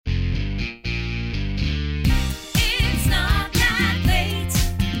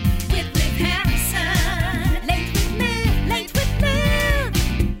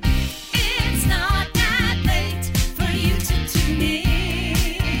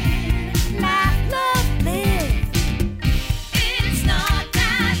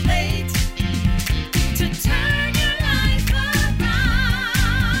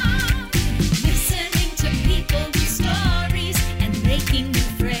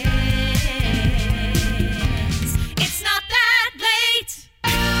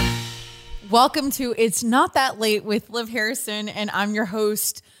Welcome to It's Not That Late with Liv Harrison, and I'm your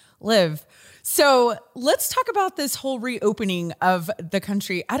host, Liv. So let's talk about this whole reopening of the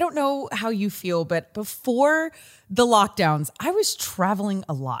country. I don't know how you feel, but before the lockdowns, I was traveling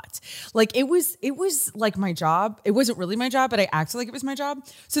a lot. Like it was like my job. It wasn't really my job, but I acted like it was my job.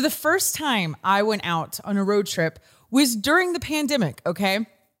 So the first time I went out on a road trip was during the pandemic, okay?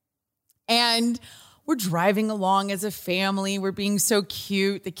 And we're driving along as a family. We're being so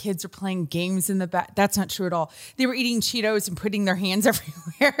cute. The kids are playing games in the back. That's not true at all. They were eating Cheetos and putting their hands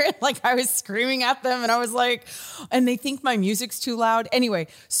everywhere. Like I was screaming at them and I was like, and they think my music's too loud. Anyway,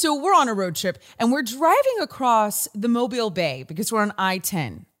 so we're on a road trip and we're driving across the Mobile Bay because we're on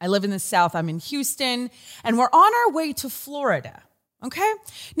I-10. I live in the South. I'm in Houston and we're on our way to Florida. Okay.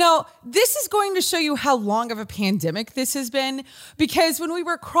 Now, this is going to show you how long of a pandemic this has been because when we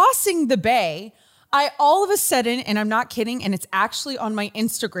were crossing the bay, I all of a sudden, and I'm not kidding, and it's actually on my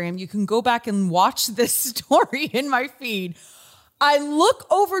Instagram. You can go back and watch this story in my feed. I look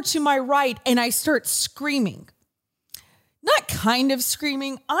over to my right and I start screaming. Not kind of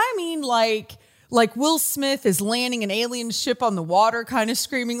screaming. I mean like Will Smith is landing an alien ship on the water kind of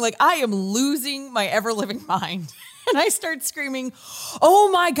screaming. Like I am losing my ever-living mind. And I start screaming,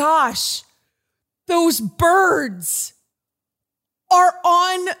 oh my gosh, those birds are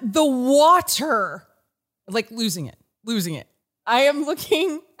on the water. Like losing it. I am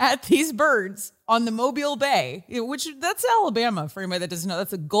looking at these birds on the Mobile Bay, which that's Alabama for anybody that doesn't know.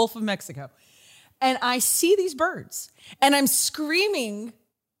 That's the Gulf of Mexico. And I see these birds and I'm screaming,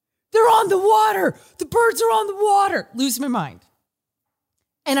 they're on the water. The birds are on the water. Lose my mind.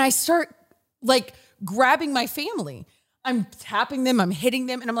 And I start like grabbing my family. I'm tapping them. I'm hitting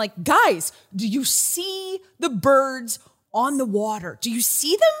them. And I'm like, guys, do you see the birds on the water? Do you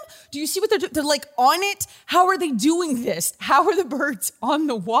see them? Do you see what they're doing? They're like on it. How are they doing this? How are the birds on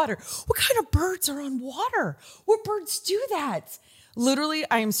the water? What kind of birds are on water? What birds do that? Literally,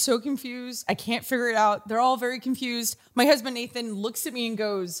 I am so confused. I can't figure it out. They're all very confused. My husband, Nathan, looks at me and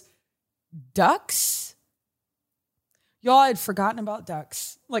goes, ducks? Y'all, I'd forgotten about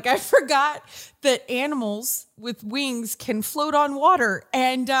ducks. Like I forgot that animals with wings can float on water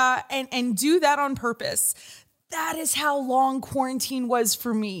and do that on purpose. That is how long quarantine was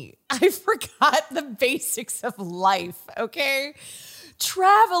for me. I forgot the basics of life, okay?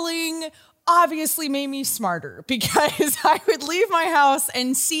 Traveling obviously made me smarter because I would leave my house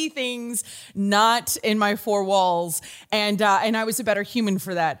and see things not in my four walls. And I was a better human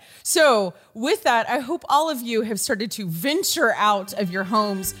for that. So with that, I hope all of you have started to venture out of your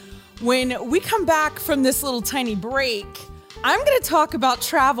homes. When we come back from this little tiny break, I'm going to talk about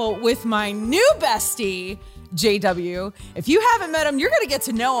travel with my new bestie, JW. If you haven't met him, you're going to get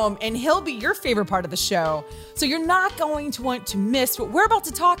to know him and he'll be your favorite part of the show. So you're not going to want to miss what we're about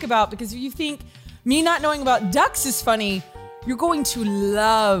to talk about because if you think me not knowing about ducks is funny, you're going to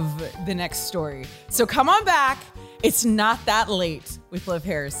love the next story. So come on back. It's Not That Late with Liv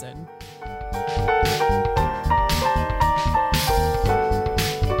Harrison.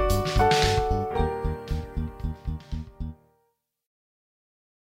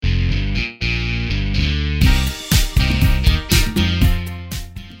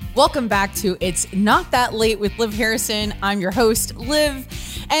 Welcome back to It's Not That Late with Liv Harrison. I'm your host, Liv.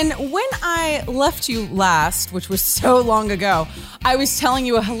 And when I left you last, which was so long ago, I was telling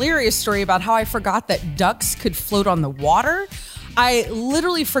you a hilarious story about how I forgot that ducks could float on the water. I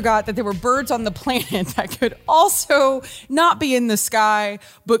literally forgot that there were birds on the planet that could also not be in the sky,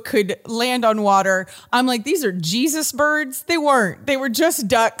 but could land on water. I'm like, these are Jesus birds. They weren't. They were just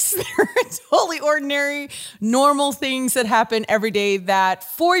ducks. They're totally ordinary, normal things that happen every day that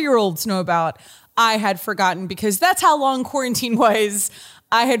 4-year-olds know about. I had forgotten because that's how long quarantine was.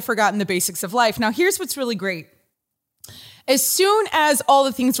 I had forgotten the basics of life. Now, here's what's really great. As soon as all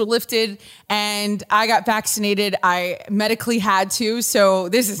the things were lifted and I got vaccinated, I medically had to. So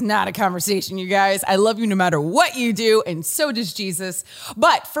this is not a conversation, you guys. I love you no matter what you do, and so does Jesus.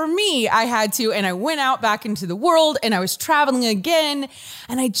 But for me, I had to, and I went out back into the world, and I was traveling again,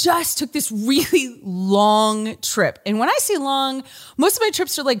 and I just took this really long trip. And when I say long, most of my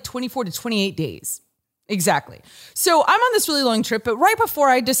trips are like 24 to 28 days. Exactly. So I'm on this really long trip, but right before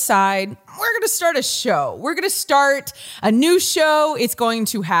I decide we're going to start a show, we're going to start a new show. It's going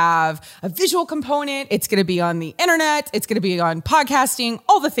to have a visual component. It's going to be on the internet. It's going to be on podcasting,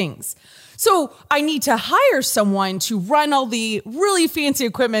 all the things. So I need to hire someone to run all the really fancy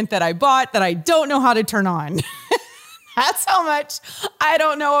equipment that I bought that I don't know how to turn on. That's how much I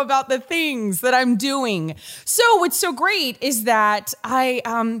don't know about the things that I'm doing. So what's so great is that I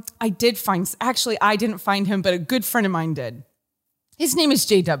didn't find him, but a good friend of mine did. His name is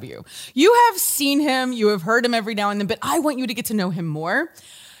JW. You have seen him, you have heard him every now and then, but I want you to get to know him more.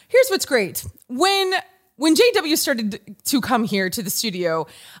 Here's what's great. When JW started to come here to the studio,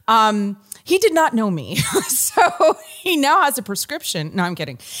 he did not know me. So he now has a prescription. No, I'm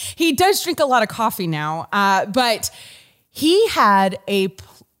kidding. He does drink a lot of coffee now, but he had a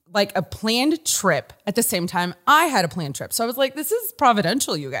planned trip at the same time I had a planned trip. So I was like, this is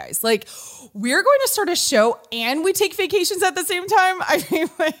providential, you guys. Like, we're going to start a show and we take vacations at the same time. I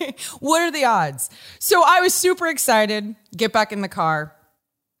mean, what are the odds? So I was super excited, get back in the car.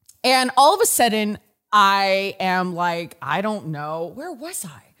 And all of a sudden I am like, I don't know. Where was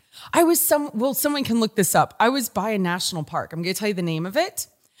I? I was someone can look this up. I was by a national park. I'm going to tell you the name of it.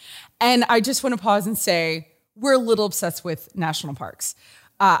 And I just want to pause and say, we're a little obsessed with national parks.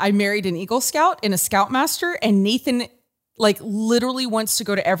 I married an Eagle Scout and a Scoutmaster, and Nathan literally wants to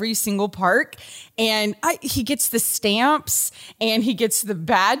go to every single park, and he gets the stamps and he gets the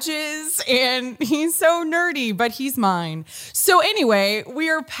badges, and he's so nerdy, but he's mine. So anyway, we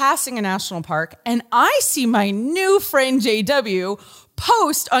are passing a national park and I see my new friend JW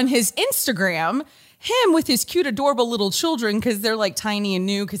post on his Instagram, him with his cute, adorable little children, because they're like tiny and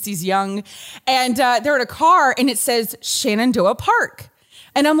new because he's young. And they're in a car and it says Shenandoah Park.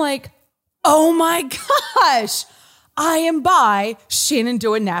 And I'm like, oh my gosh, I am by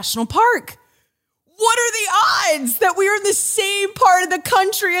Shenandoah National Park. What are the odds that we are in the same part of the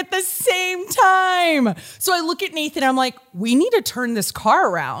country at the same time? So I look at Nathan, I'm like, we need to turn this car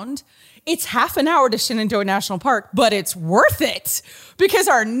around. It's half an hour to Shenandoah National Park, but it's worth it because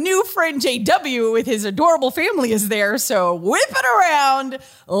our new friend JW with his adorable family is there. So whip it around.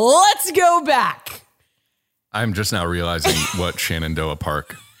 Let's go back. I'm just now realizing what Shenandoah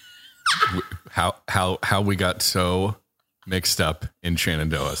Park, how we got so mixed up in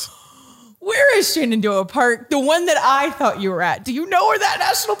Shenandoahs. Where is Shenandoah Park? The one that I thought you were at. Do you know where that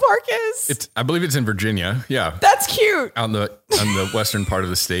national park is? I believe it's in Virginia. Yeah. That's cute. On the western part of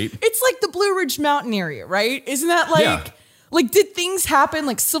the state. It's like the Blue Ridge Mountain area, right? Isn't that did things happen,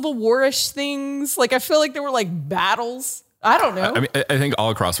 like Civil War-ish things? Like, I feel like there were like battles. I don't know. I mean, I think all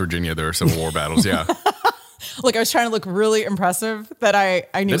across Virginia there are Civil War battles. Yeah. Like, I was trying to look really impressive that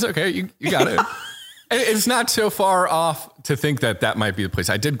I knew. It's okay. You got it. It's not so far off to think that might be the place.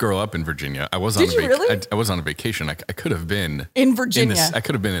 I did grow up in Virginia. I was on I was on a vacation. I could have been in Virginia. I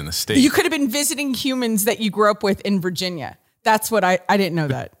could have been in the state. You could have been visiting humans that you grew up with in Virginia. That's what I didn't know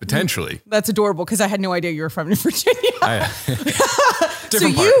that. Potentially. That's adorable because I had no idea you were from Virginia.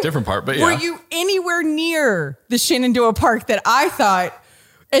 Different part, but yeah. Were you anywhere near the Shenandoah Park that I thought?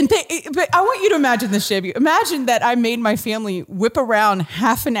 But I want you to imagine this, Shabby. Imagine that I made my family whip around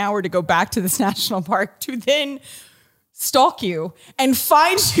half an hour to go back to this national park to then stalk you and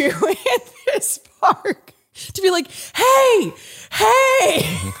find you in this park to be like, hey,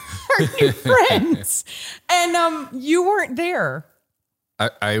 our new friends. And you weren't there.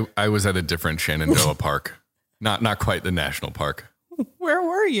 I was at a different Shenandoah Park, not quite the national park. Where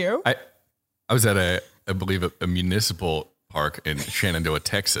were you? I was at I believe a municipal park in Shenandoah,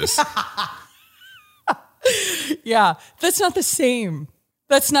 Texas. Yeah, that's not the same.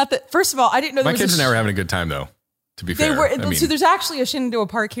 That's not the. First of all, I didn't know. My kids and I were having a good time though. To be fair, so there's actually a Shenandoah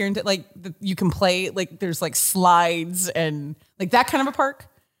Park here, and you can play there's like slides and like that kind of a park.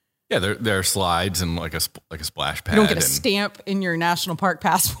 Yeah, there are slides and like a splash pad. You don't get a stamp in your national park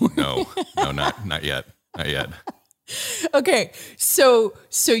passport. No, not yet. Not yet. Okay, so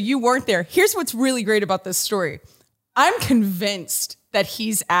you weren't there. Here's what's really great about this story. I'm convinced that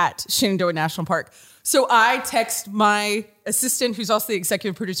he's at Shenandoah National Park. So I text my assistant, who's also the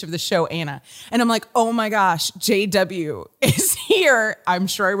executive producer of the show, Anna. And I'm like, oh my gosh, JW is here. I'm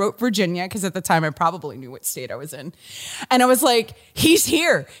sure I wrote Virginia because at the time I probably knew what state I was in. And I was like, he's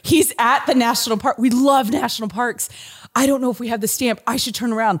here. He's at the national park. We love national parks. I don't know if we have the stamp. I should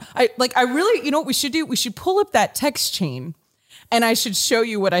turn around. I really, you know what we should do? We should pull up that text chain and I should show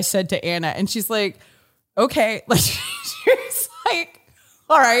you what I said to Anna. And she's like, okay. Like, she's like,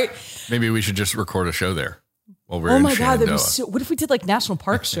 all right. Maybe we should just record a show there while we're in Shenandoah. Oh my God, that'd be so, what if we did like national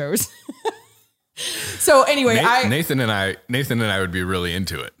park shows? So anyway, Nathan and I would be really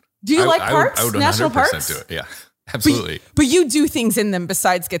into it. Do you like parks? I would national parks? Do it. Yeah, absolutely. But you do things in them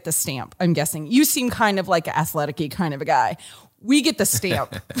besides get the stamp, I'm guessing. You seem kind of like an athletic-y kind of a guy. We get the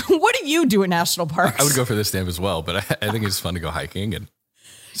stamp. What do you do in national parks? I would go for the stamp as well, but I think it's fun to go hiking and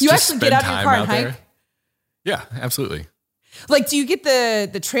you actually get out of your car and hike? There. Yeah, absolutely. Like, do you get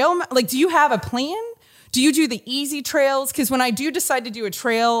the trail? Like, do you have a plan? Do you do the easy trails? Because when I do decide to do a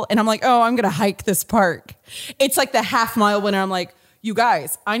trail and I'm like, oh, I'm going to hike this park, it's like the half mile when I'm like, you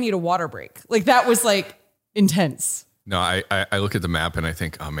guys, I need a water break. Like, that was like intense. No, I look at the map and I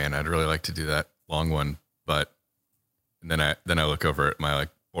think, oh man, I'd really like to do that long one. But then I look over at my like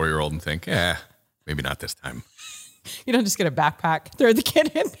 4-year-old and think, yeah, maybe not this time. You don't just get a backpack, throw the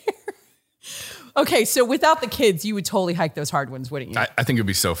kid in there. Okay, so without the kids, you would totally hike those hard ones, wouldn't you? I think it'd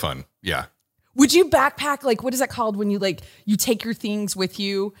be so fun. Yeah. Would you backpack, like, what is that called when you like, you take your things with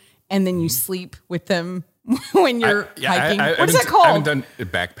you and then you sleep with them when you're hiking? What is that called? I haven't done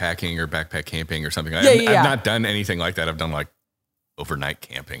backpacking or backpack camping or something. I've not done anything like that. I've done like overnight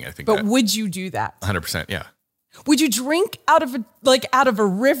camping, I think. But would you do that? 100%, yeah. Would you drink out of a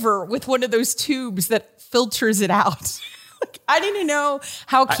river with one of those tubes that filters it out? Like, I need to know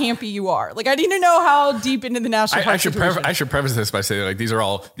how campy you are. Like, I need to know how deep into the national park. I should preface this by saying, like, these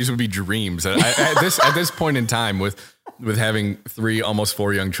would be dreams. At this point in time, with having 3, almost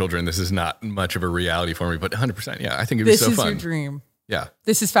 4 young children, this is not much of a reality for me. But 100%, yeah, I think it'd be so fun. This is your dream. Yeah,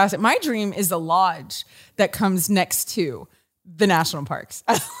 this is fascinating. My dream is a lodge that comes next to the national parks.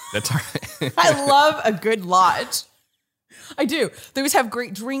 That's right. I love a good lodge. I do. They always have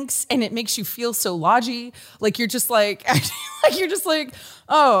great drinks and it makes you feel so lodgy. Like you're just like,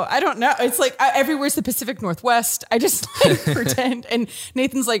 oh, I don't know. It's like everywhere's the Pacific Northwest. I just like pretend. And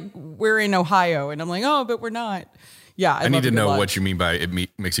Nathan's like, we're in Ohio. And I'm like, oh, but we're not. Yeah. I need to know what you mean by it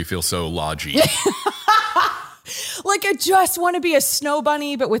makes you feel so lodgy. Like I just want to be a snow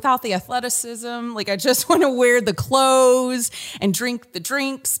bunny, but without the athleticism. Like I just want to wear the clothes and drink the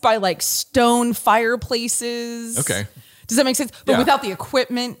drinks by like stone fireplaces. Okay. Does that make sense? But without the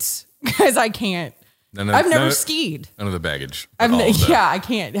equipment, because I can't. I've never skied. None of the baggage. I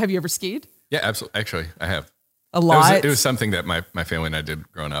can't. Have you ever skied? Yeah, absolutely. Actually, I have. A lot. It was something that my family and I did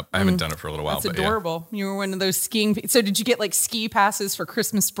growing up. I haven't done it for a little while. That's adorable. Yeah. You were one of those skiing. So did you get like ski passes for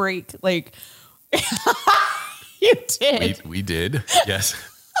Christmas break? Like you did. We did. Yes.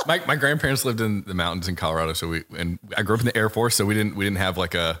 My grandparents lived in the mountains in Colorado, so I grew up in the Air Force, so we didn't have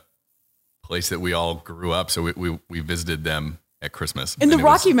like a place that we all grew up, so we visited them at Christmas. In the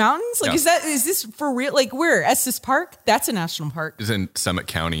Rocky Mountains? Like, is this for real? Like, where? Estes Park? That's a national park. It's in Summit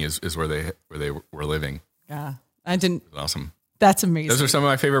County is where they were living. Yeah. I didn't. Awesome. That's amazing. Those are some of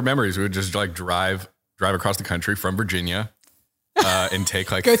my favorite memories. We would just like drive across the country from Virginia and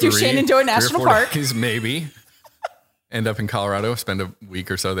take like go through Shenandoah National Park. Days, maybe. End up in Colorado, spend a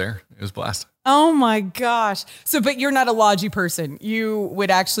week or so there. It was a blast. Oh my gosh. So, but you're not a lodgy person. You would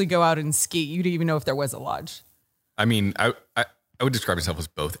actually go out and ski. You didn't even know if there was a lodge. I mean, I would describe myself as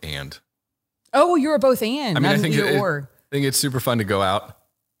both and. Oh, well, you're a both and. I mean, I think it's super fun to go out.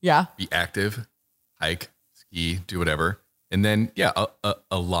 Yeah. Be active, hike, ski, do whatever. And then,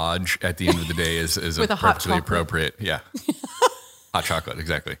 a lodge at the end of the day is a perfectly appropriate. Yeah. Hot chocolate,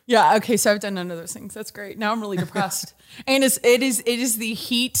 exactly. Yeah. Okay. So I've done none of those things. That's great. Now I'm really depressed. And it is the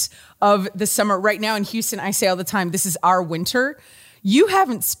heat of the summer right now in Houston. I say all the time, this is our winter. You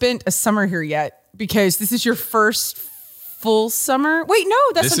haven't spent a summer here yet because this is your first full summer. Wait, no,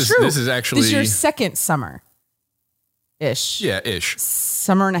 that's not true. This is your second summer. Ish. Yeah, ish.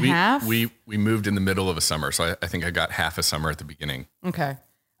 Summer and a half. We moved in the middle of a summer, so I think I got half a summer at the beginning. Okay.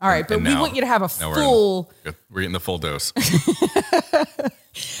 All right, but we want you to have a full. We're getting the full dose.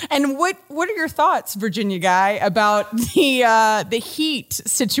 And what are your thoughts, Virginia guy, about the heat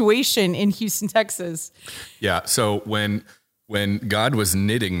situation in Houston, Texas? Yeah. So when God was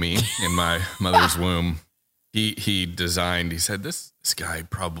knitting me in my mother's womb, he designed. He said, "This guy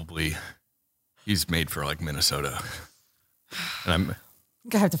he's made for like Minnesota." And I'm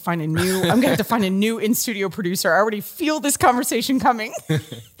gonna have to find a new in-studio producer. I already feel this conversation coming.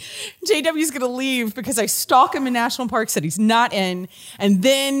 JW's gonna leave because I stalk him in national parks that he's not in, and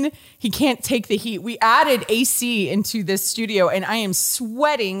then he can't take the heat. We added AC into this studio, and I am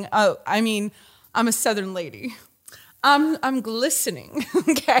sweating. I mean, I'm a Southern lady. I'm glistening.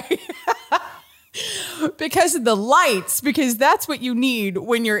 Okay. Because of the lights, because that's what you need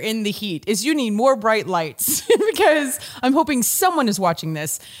when you're in the heat, is you need more bright lights. Because I'm hoping someone is watching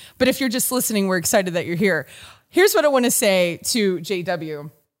this. But if you're just listening, we're excited that you're here. Here's what I want to say to JW.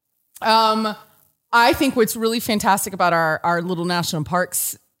 I think what's really fantastic about our little national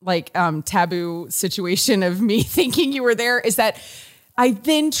parks, like taboo situation of me thinking you were there, is that I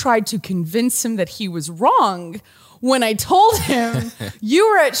then tried to convince him that he was wrong when I told him you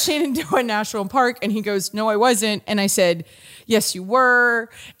were at Shenandoah National Park, and he goes, "No, I wasn't." And I said, "Yes, you were.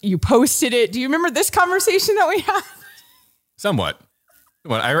 You posted it." Do you remember this conversation that we had? Somewhat.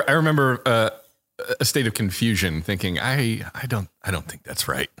 Well, I remember a state of confusion, thinking, I don't think that's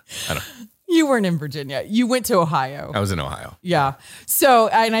right. You weren't in Virginia. You went to Ohio. I was in Ohio. Yeah. So,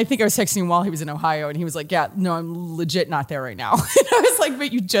 and I think I was texting him while he was in Ohio, and he was like, "Yeah, no, I'm legit not there right now." And I was like,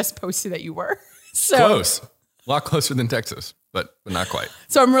 "But you just posted that you were." So close. A lot closer than Texas, but not quite.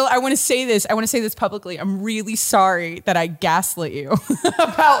 So I want to say this. I want to say this publicly. I'm really sorry that I gaslit you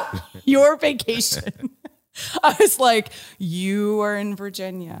about your vacation. I was like, you are in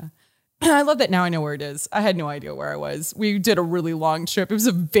Virginia. I love that now I know where it is. I had no idea where I was. We did a really long trip. It was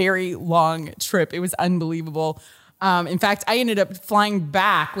a very long trip. It was unbelievable. In fact, I ended up flying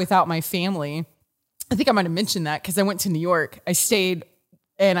back without my family. I think I might have mentioned that because I went to New York. I stayed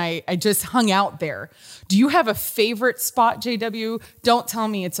and I just hung out there. Do you have a favorite spot, JW? Don't tell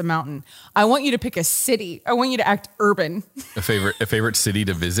me it's a mountain. I want you to pick a city. I want you to act urban. A favorite city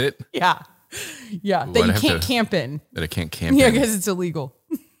to visit? Yeah. Yeah. That you can't camp in. That I can't camp in. Yeah, because it's illegal.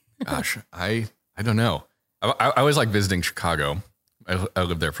 Gosh, I don't know. I always like visiting Chicago. I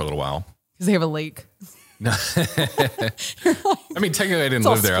lived there for a little while. Because they have a lake. No. I mean, technically I didn't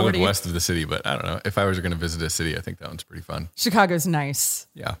live there. I lived west of the city, but I don't know. If I was going to visit a city, I think that one's pretty fun. Chicago's nice.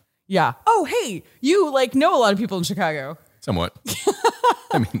 Yeah. Yeah. Oh, hey, you know a lot of people in Chicago. Somewhat.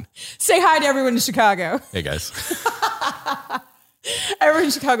 I mean. Say hi to everyone in Chicago. Hey, guys. Everyone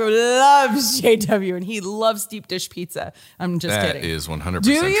in Chicago loves JW and he loves deep dish pizza. I'm just kidding. That is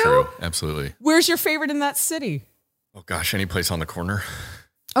 100% true. Absolutely. Where's your favorite in that city? Oh, gosh, any place on the corner.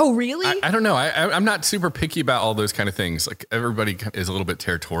 Oh, really? I don't know. I'm not super picky about all those kind of things. Like everybody is a little bit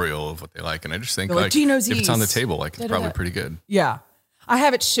territorial of what they like. And I just think like Gino's if it's on the table, like it's probably pretty good. Yeah. I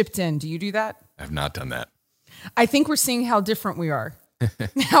have it shipped in. Do you do that? I have not done that. I think we're seeing how different we are.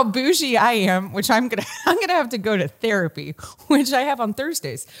 How bougie I am, which I'm gonna have to go to therapy, which I have on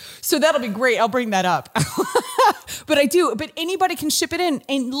Thursdays. So that'll be great. I'll bring that up. But anybody can ship it in.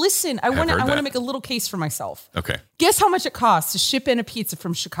 And listen, I want to make a little case for myself. Okay. Guess how much it costs to ship in a pizza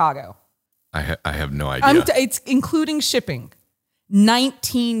from Chicago? I have no idea. It's including shipping.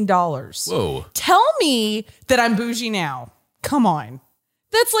 $19. Whoa. Tell me that I'm bougie now. Come on.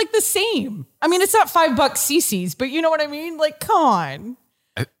 That's like the same. I mean, it's not $5 CC's, but you know what I mean? Like, come on.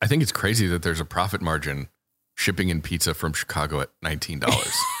 I think it's crazy that there's a profit margin shipping in pizza from Chicago at $19.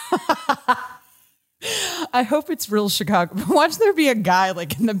 I hope it's real Chicago. Watch there be a guy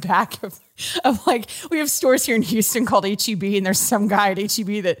like in the back of like, we have stores here in Houston called HEB and there's some guy at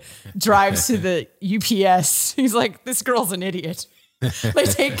HEB that drives to the UPS. He's like, this girl's an idiot.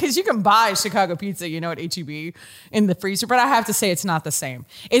 Because you can buy Chicago pizza, at HEB in the freezer, but I have to say it's not the same.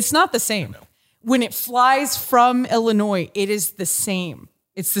 It's not the same. When it flies from Illinois, it is the same.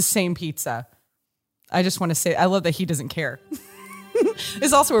 It's the same pizza. I just want to say, I love that he doesn't care.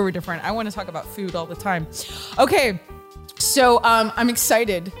 It's also where we're different. I want to talk about food all the time. Okay, so I'm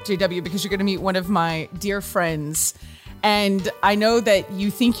excited, JW, because you're going to meet one of my dear friends. And I know that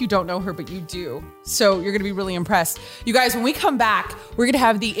you think you don't know her, but you do. So you're going to be really impressed. You guys, when we come back, we're going to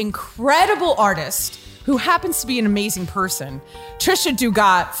have the incredible artist who happens to be an amazing person, Trisha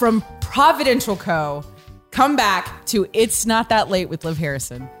Dugat from Providential Co. Come back to It's Not That Late with Liv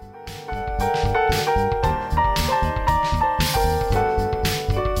Harrison.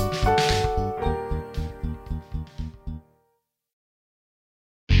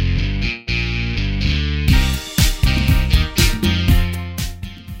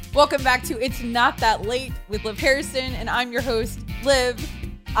 Welcome back to It's Not That Late with Liv Harrison, and I'm your host, Liv.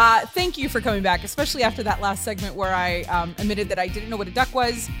 Thank you for coming back, especially after that last segment where I admitted that I didn't know what a duck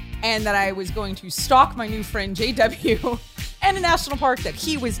was and that I was going to stalk my new friend, JW, in a national park that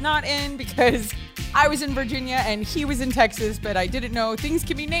he was not in because I was in Virginia and he was in Texas, but I didn't know things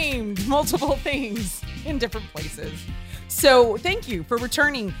can be named multiple things in different places. So thank you for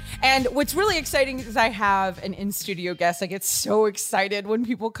returning. And what's really exciting is I have an in-studio guest. I get so excited when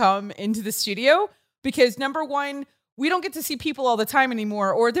people come into the studio because number one, we don't get to see people all the time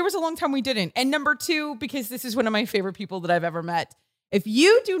anymore, or there was a long time we didn't. And number two, because this is one of my favorite people that I've ever met. If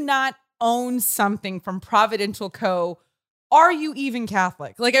you do not own something from Providential Co., are you even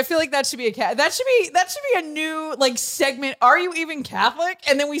Catholic? Like, I feel like that should be that should be a new like segment. Are you even Catholic?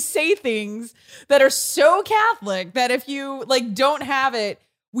 And then we say things that are so Catholic that if you like don't have it,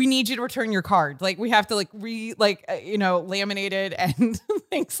 we need you to return your card. Like we have to laminate it and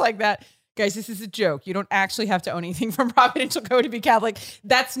things like that. Guys, this is a joke. You don't actually have to own anything from Providential Co. to be Catholic.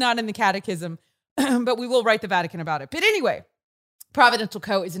 That's not in the catechism, but we will write the Vatican about it. But anyway, Providential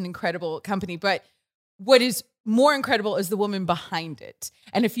Co. is an incredible company, but what is more incredible is the woman behind it.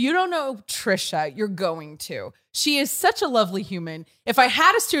 And if you don't know Trisha, you're going to. She is such a lovely human. If I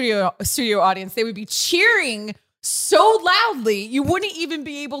had a studio audience, they would be cheering so loudly, you wouldn't even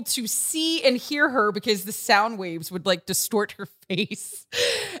be able to see and hear her because the sound waves would like distort her face.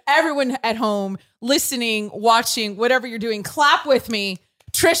 Everyone at home, listening, watching, whatever you're doing, clap with me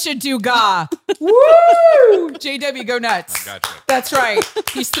Trisha Dugas. Woo! JW, go nuts. I gotcha. That's right.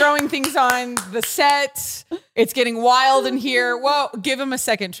 He's throwing things on the set. It's getting wild in here. Well, give him a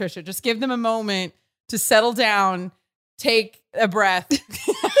second, Trisha. Just give them a moment to settle down, take a breath.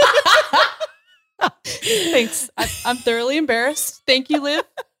 Thanks. I'm thoroughly embarrassed. Thank you, Liv.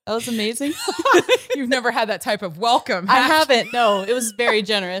 That was amazing. You've never had that type of welcome. I haven't. No, it was very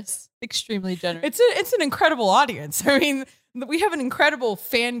generous. Extremely generous. It's an incredible audience. I mean, we have an incredible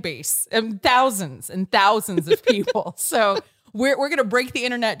fan base and thousands of people. So we're going to break the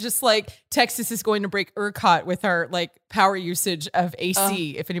internet just like Texas is going to break ERCOT with our like power usage of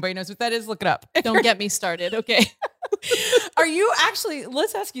AC. If anybody knows what that is, look it up. Don't get me started. Okay. Are you actually,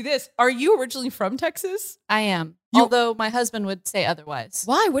 let's ask you this. Are you originally from Texas? I am. Although my husband would say otherwise.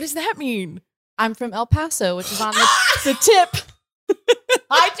 Why? What does that mean? I'm from El Paso, which is on the tip.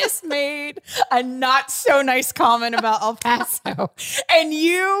 I just made a not so nice comment about El Paso, and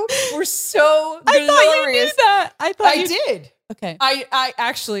you were so I thought you knew glorious. that. I did. Okay. I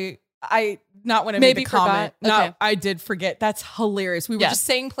actually, not when I Maybe made the comment. forgot. No, Okay. I did forget. That's hilarious. We were Yes. just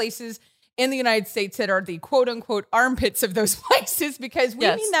saying places in the United States that are the quote unquote armpits of those places because we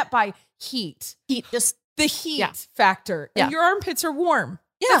Yes. mean that by heat. Heat just The heat Yeah. factor. And Yeah. your armpits are warm.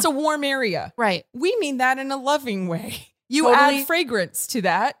 Yeah. That's a warm area. right. We mean that in a loving way. You Totally. add fragrance to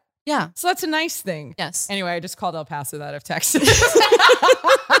that. Yeah. So that's a nice thing. Yes. Anyway, I just called El Paso that of Texas.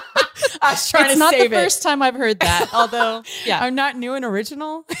 I was trying It's to not the save it. first time I've heard that. Although, yeah. I'm not new and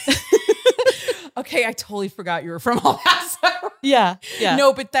original. Okay, I totally forgot you were from El Paso. Yeah. Yeah.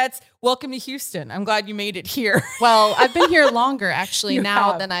 No, but that's welcome to Houston. I'm glad you made it here. Well, I've been here longer actually You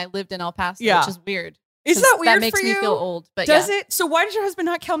now have. than I lived in El Paso, Yeah. which is weird. Is 'Cause that weird That makes for me you? feel old. But Does yeah. it? So why did your husband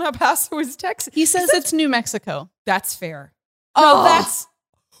not count El Paso as Texas? He says it's New Mexico. That's fair. Oh, No, that's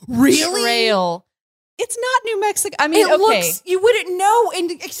really Trail. It's not New Mexico. I mean, It okay. looks, you wouldn't know, and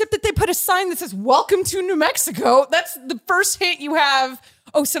except that they put a sign that says "Welcome to New Mexico." That's the first hint you have.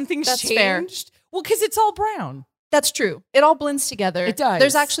 Oh, something's That's changed. fair. Well, because it's all brown. That's true. It all blends together. It does.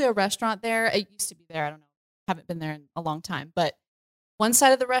 There's actually a restaurant there. It used to be there. I don't know. Haven't been there in a long time. But one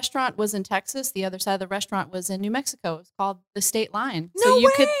side of the restaurant was in Texas. The other side of the restaurant was in New Mexico. It's called the State Line. No so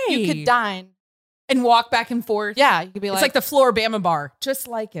you way. could dine. And walk back and forth. Yeah, you could be It's like the Floribama bar, just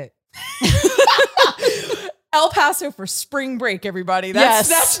like it. El Paso for spring break, everybody.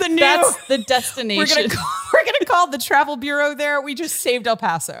 That's the new. That's the destination. We're gonna call the travel bureau there. We just saved El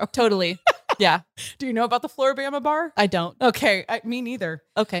Paso. Totally. Yeah. Do you know about the Floribama bar? I don't. Okay, me neither.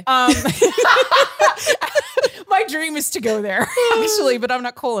 Okay. My dream is to go there, actually, but I'm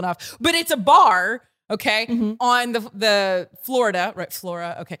not cool enough. But it's a bar, okay, Mhm. on the Florida, right?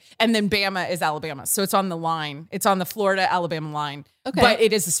 Florida, okay, and then Bama is Alabama, so it's on the line. It's on the Florida-Alabama line. Okay. But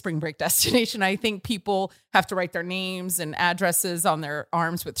it is a spring break destination. I think people have to write their names and addresses on their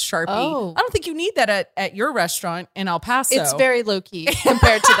arms with Sharpie. Oh. I don't think you need that at your restaurant in El Paso. It's very low key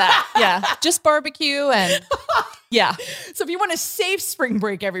compared to that. Yeah. Just barbecue and yeah. So if you want a safe spring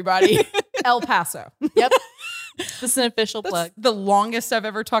break, everybody, El Paso. Yep. This is an official That's plug. the longest I've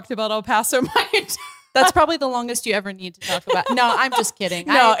ever talked about El Paso. That's probably the longest you ever need to talk about. No, I'm just kidding.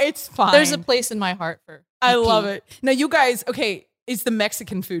 No, it's fine. There's a place in my heart for I EP. love it. Now, you guys, okay, is the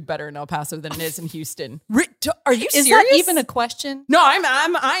Mexican food better in El Paso than it is in Houston? Are you Is serious? that even a question? No,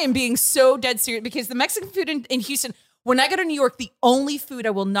 I am being so dead serious because the Mexican food in Houston, when I go to New York, the only food I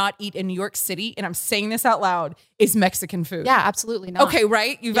will not eat in New York City, and I'm saying this out loud, is Mexican food. Yeah, absolutely not. Okay,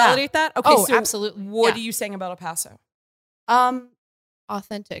 right? You Yeah. validate that? Okay, Oh, so absolutely. what Yeah. are you saying about El Paso?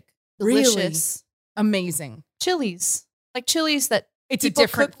 Authentic, Really? delicious Amazing. chilies, like chilies that It's a people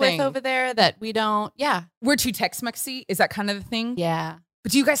different cook thing. with over there that we don't. Yeah, We're too Tex-Mexy. Is that kind of the thing? yeah.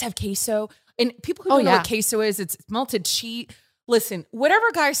 But do you guys have queso? And people who Oh, don't know yeah. what queso is, it's melted cheese. Listen,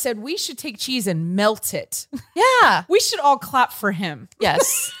 whatever guy said we should take cheese and melt it. Yeah. We should all clap for him.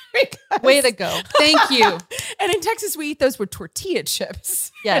 Yes. Because- Way to go. Thank you. And in Texas, we eat those with tortilla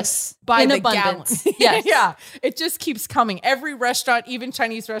chips. Yes. By In the abundance. gallon. Yes. Yeah. It just keeps coming. Every restaurant, even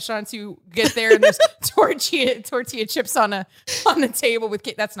Chinese restaurants, you get there and there's tortilla chips on the table with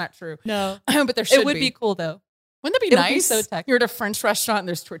cake. That's not true. No. But there should It would be cool though. Wouldn't that be It would be nice? so Texas. You're at a French restaurant and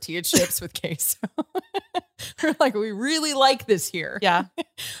there's tortilla chips with queso. We're like, we really like this here. Yeah.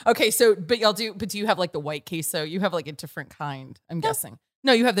 Okay, so but do you have like the white queso? You have like a different kind, I'm guessing.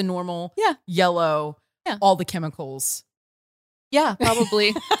 No, you have the normal Yeah. yellow, Yeah. all the chemicals. Yeah,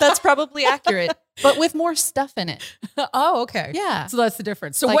 probably. That's probably accurate, but with more stuff in it. Oh, okay. Yeah. So that's the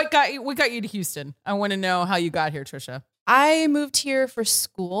difference. So Like- what got you to Houston? I want to know how you got here, Trisha. I moved here for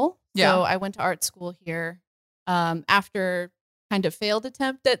school. Yeah. So I went to art school here after kind of failed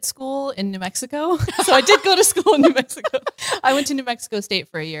attempt at school in New Mexico. So I did go to school in New Mexico. I went to New Mexico State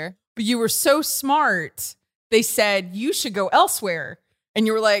for a year. But you were so smart. They said you should go elsewhere. And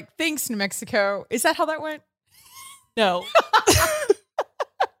you were like, thanks, New Mexico. Is that how that went? No.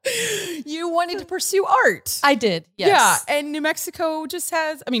 You wanted to pursue art. I did. Yes. Yeah. And New Mexico just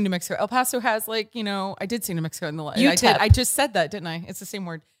has, New Mexico, El Paso has like, I did say New Mexico in the UTEP. I just said that, didn't I? It's the same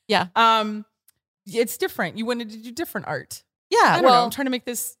word. Yeah. It's different. You wanted to do different art. Yeah. I don't know. I'm trying to make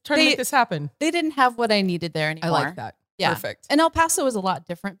this happen. They didn't have what I needed there anymore. I like that. Yeah. Perfect. And El Paso was a lot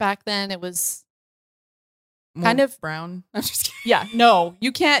different back then. It was More kind of brown. I'm just kidding. yeah. No,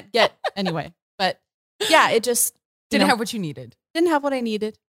 you can't get anyway. But yeah, it just Didn't have what you needed. Didn't have what I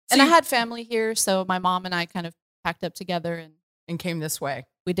needed. So And I had family here, so my mom and I kind of packed up together and came this way.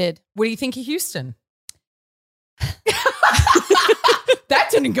 we did. What do you think of Houston? That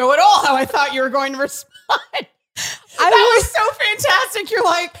didn't go at all how I thought you were going to respond. That was so fantastic. You're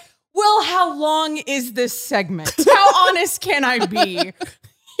like, well, how long is this segment? How honest can I be?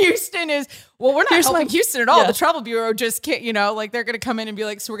 Houston is, well, we're not helping Houston at all. Yeah. The Travel Bureau just can't, they're going to come in and be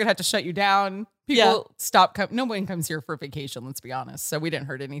like, so we're going to have to shut you down. People stop coming. No one comes here for vacation, let's be honest. So we didn't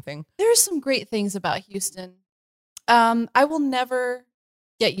hurt anything. There's some great things about Houston. I will never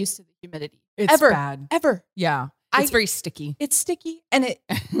get used to the humidity. It's ever, bad. Ever. Yeah. It's very sticky. It's sticky. And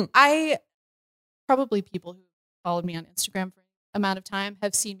probably people who followed me on Instagram for an amount of time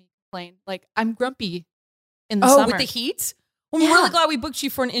have seen me complain. Like, I'm grumpy in the summer. With the heat? Well, I'm really glad we booked you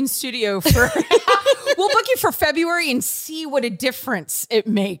for an in-studio for, we'll book you for February and see what a difference it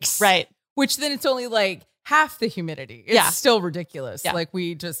makes. Right. Which then it's only like half the humidity. It's still ridiculous. Yeah. Like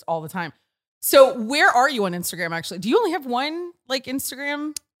we just all the time. So where are you on Instagram actually? Do you only have one like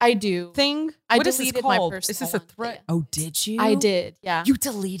Instagram I do. thing? I What is this deleted my called? personal Is this a one, threat? yeah. Oh, did you? I did. Yeah. You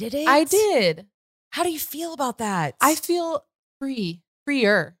deleted it? I did. How do you feel about that? I feel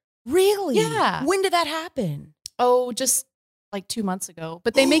freer. Really? Yeah. When did that happen? Oh, just like 2 months ago.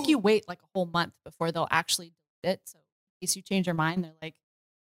 But they make you wait like a whole month before they'll actually delete it. So in case you change your mind, they're like,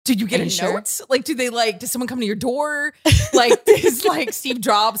 did you get Are a you sure? note? Like, did someone come to your door? Like, does like Steve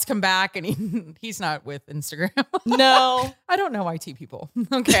Jobs come back and he's not with Instagram? no. I don't know IT people.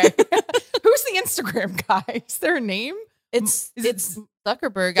 Okay. Who's the Instagram guy? Is there a name? It's Is it- it's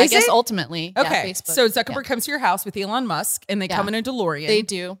Zuckerberg, I Is guess, it? ultimately. Yeah, Okay. Facebook. So Zuckerberg comes to your house with Elon Musk and they come in a DeLorean. They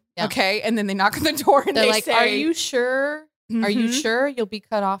do. Yeah. Okay. And then they knock on the door and They're they like, say, are you sure? Are you Mhm. sure you'll be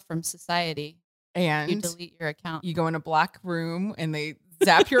cut off from society? And You delete your account. you go in a black room and they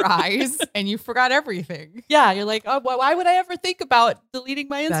zap your eyes and you forgot everything. Yeah, you're like, oh, why would I ever think about deleting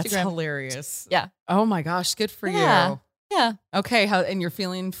my Instagram? That's hilarious. Yeah. Oh my gosh. Good for Yeah. you. Yeah, Okay. And you're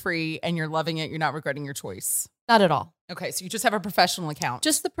feeling free and you're loving it. You're not regretting your choice. not at all. Okay. So you just have a professional account.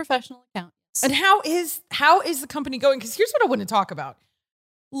 Just the professional account. And how is the company going? Because here's what I want to talk about.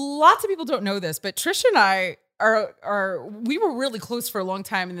 Lots of people don't know this, but Trisha and I we were really close for a long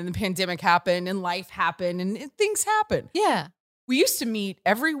time, and then the pandemic happened and life happened and things happen. Yeah, We used to meet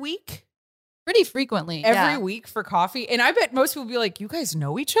every week. pretty frequently. Every yeah. week for coffee. And I bet most people would be like, you guys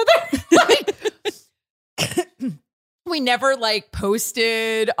know each other? Like, we never like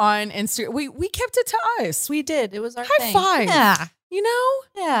posted on Instagram. We kept it to us. We did. It was our High thing. five. Yeah, You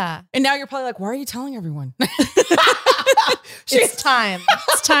know? yeah. And now you're probably like, why are you telling everyone? It's time.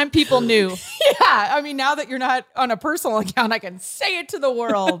 It's time people knew. Yeah. I mean, now that you're not on a personal account, I can say it to the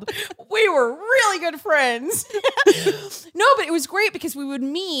world. We were really good friends. No, but it was great because we would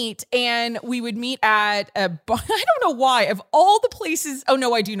meet at I don't know why, of all the places. Oh,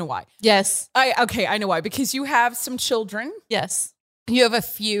 no, I do know why. Yes, I know why. Because you have some children. yes. You have a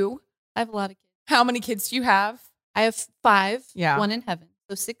few. I have a lot of kids. How many kids do you have? I have 5. Yeah. 1 in heaven.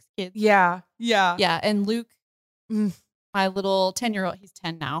 So 6 kids. Yeah. Yeah. Yeah, and Luke, Mm. my little 10-year-old, he's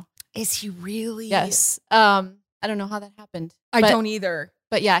 10 now. Is he really? Yes. I don't know how that happened. I but- don't either.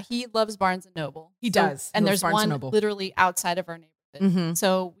 But yeah, he loves Barnes and Noble. He does. And He there's loves Barnes and one Noble. literally outside of our neighborhood. Mm-hmm.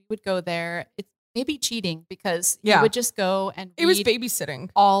 So we would go there. It's maybe cheating because Yeah. he would just go and It was read babysitting.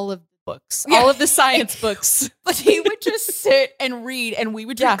 all of the books, Yeah. all of the science books But he would just sit and read, and we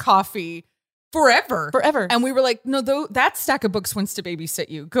would drink Yeah. coffee forever. forever. And we were like, no, that stack of books wants to babysit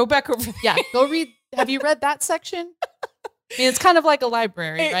you. Go back over there. Yeah, go read. Have you read that section? I mean, it's kind of like a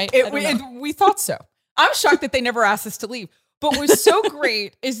library, right? I don't know. We thought so. I'm shocked that they never asked us to leave. But what was so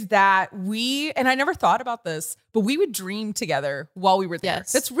great is that and I never thought about this, but we would dream together while we were there.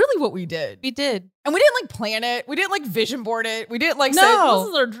 Yes. That's really what we did. We did. And we didn't like plan it. We didn't like vision board it. We didn't like say, No. this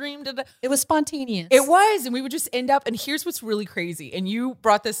is our dream. Today. It was spontaneous. It was. And we would just end up. And here's what's really crazy. And you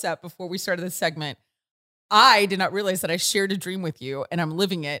brought this up before we started this segment. I did not realize that I shared a dream with you and I'm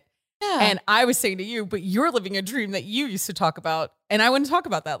living it. Yeah. And I was saying to you, but you're living a dream that you used to talk about. And I want to talk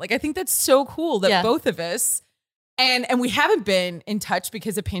about that. Like, I think that's so cool that both of us, and we haven't been in touch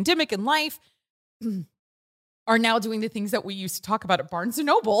because of pandemic and life, are now doing the things that we used to talk about at Barnes &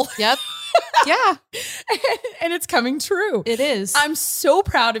 Noble. Yep. Yeah. And it's coming true. It is. I'm so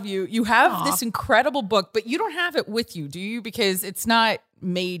proud of you. You have this incredible book, but you don't have it with you, do you? Because it's not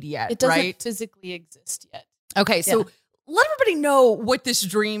made yet, it doesn't right? physically exist yet. Okay, so let everybody know what this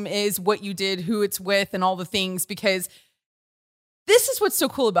dream is, what you did, who it's with, and all the things, because this is what's so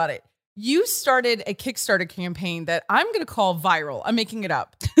cool about it. You started a Kickstarter campaign that I'm going to call viral. I'm making it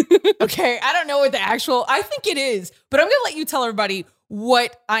up. Okay, I don't know what the I think it is, but I'm going to let you tell everybody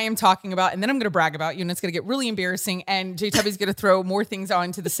what I am talking about, and then I'm going to brag about you, and it's going to get really embarrassing, and J-Tubby's going to throw more things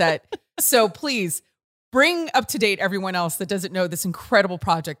onto the set. So please bring up to date everyone else that doesn't know this incredible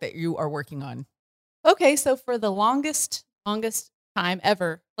project that you are working on. Okay, so for the longest time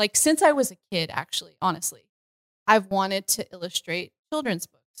ever, like since I was a kid, actually, honestly, I've wanted to illustrate children's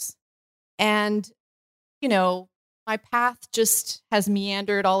books. And, you know, my path just has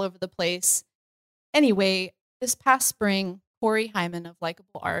meandered all over the place. Anyway, this past spring, Corey Hyman of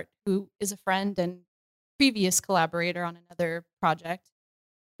Likeable Art, who is a friend and previous collaborator on another project,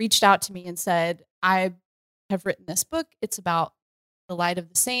 reached out to me and said, I have written this book. It's about the Light of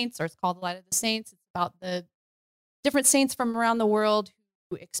the Saints, or it's called The Light of the Saints. It's about the different saints from around the world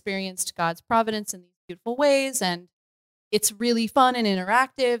who experienced God's providence in these beautiful ways. And it's really fun and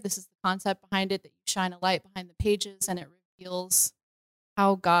interactive. This is the concept behind it, that you shine a light behind the pages and it reveals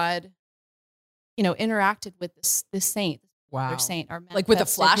how God, you know, interacted with this saint. Wow. Saint, or like with a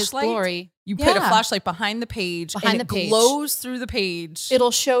flashlight? Glory. You put a flashlight behind the page and it glows through the page.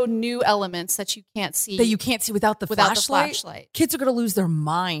 It'll show new elements that you can't see. That you can't see without the flashlight. Kids are going to lose their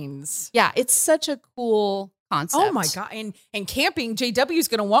minds. Yeah, it's such a cool concept. Oh my God. And camping, JW is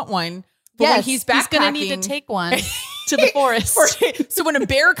going to want one. When he's backpacking. He's going to need to take one to the forest. So when a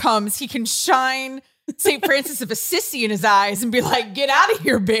bear comes, he can shine St. Francis of Assisi in his eyes and be like, get out of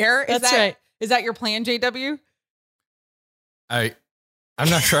here, bear. That's right. Is that your plan, JW? I'm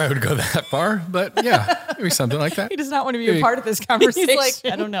not sure I would go that far, but yeah, maybe something like that. He does not want to be a part of this conversation. He's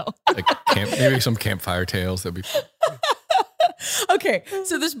like, I don't know. Like maybe some campfire tales. That'd be fun. Okay,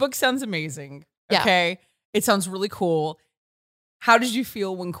 so this book sounds amazing. Okay, it sounds really cool. How did you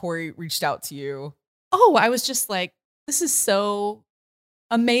feel when Corey reached out to you? Oh, I was just like, this is so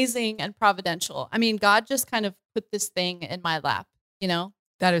amazing and providential. I mean, God just kind of put this thing in my lap, you know?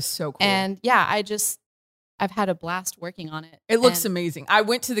 That is so cool. And yeah, I've had a blast working on it. It looks amazing. I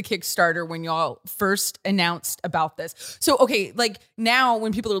went to the Kickstarter when y'all first announced about this. So, okay, like now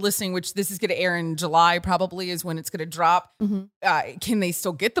when people are listening, which this is going to air in July, probably is when it's going to drop. Mm-hmm. Can they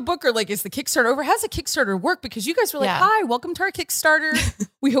still get the book, or like is the Kickstarter over? How does the Kickstarter work? Because you guys were like, hi, welcome to our Kickstarter.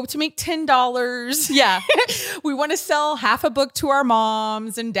 We hope to make $10. Yeah. We want to sell half a book to our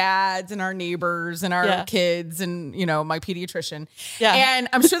moms and dads and our neighbors and our kids and, you know, my pediatrician. Yeah. And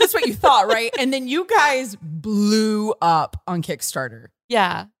I'm sure that's what you thought, right? And then you guys blew up on Kickstarter.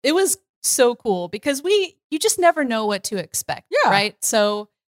 Yeah. It was so cool because you just never know what to expect. Yeah. Right. So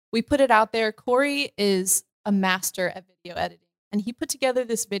we put it out there. Corey is a master at video editing, and he put together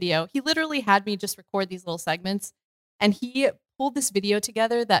this video. He literally had me just record these little segments, and he pulled this video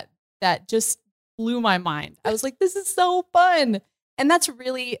together that just blew my mind. I was like, this is so fun. And that's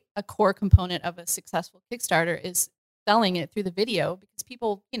really a core component of a successful Kickstarter, is selling it through the video, because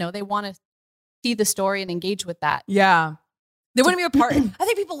people, you know, they want to see the story and engage with that. Yeah. They want to be a part. I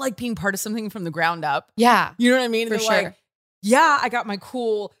think people like being part of something from the ground up. Yeah. You know what I mean? For They're sure. like, yeah, I got my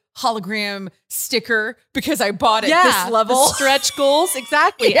cool hologram sticker because I bought it this level. The stretch goals.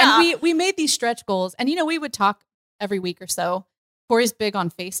 Exactly. Yeah. And we made these stretch goals, and, you know, we would talk every week or so. Corey's big on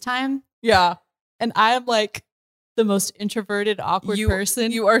FaceTime. Yeah. And I am like the most introverted, awkward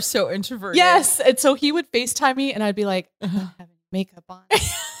person. You are so introverted. Yes. And so he would FaceTime me, and I'd be like, having makeup on.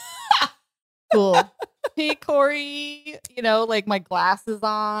 Cool. Hey, Corey, you know, like my glasses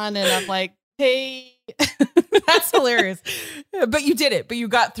on, and I'm like, hey. That's hilarious. But you did it. But you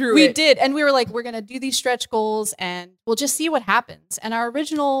got through it. We did. And we were like, we're going to do these stretch goals and we'll just see what happens. And our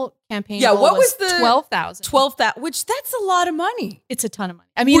original campaign goal was the 12,000. 12,000, which that's a lot of money. It's a ton of money.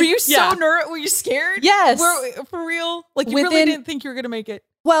 I mean, were you so nervous? Were you scared? Yes. For real? Like you really didn't think you were going to make it?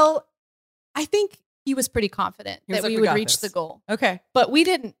 Well, I think he was pretty confident that we would reach the goal. Okay. But we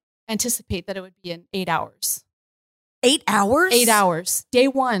didn't anticipate that it would be in 8 hours. 8 hours? 8 hours. Day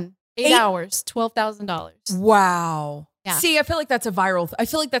one. 8 hours, $12,000. Wow. Yeah. See, I feel like that's a viral. I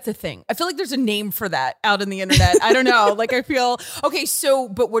feel like that's a thing. I feel like there's a name for that out in the internet. I don't know. Like I feel, okay, so,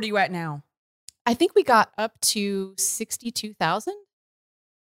 but what are you at now? I think we got up to 62,000.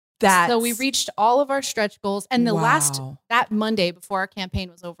 So we reached all of our stretch goals. And Wow. that Monday before our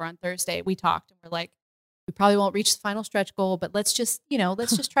campaign was over on Thursday, we talked and we're like, we probably won't reach the final stretch goal, but let's just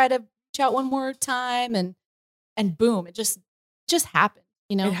try to reach out one more time. And boom, it just happened,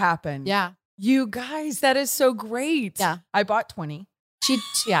 It happened. Yeah. You guys, that is so great. Yeah. I bought 20.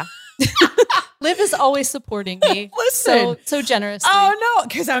 Yeah. Liv is always supporting me. Listen. So generously. Oh no,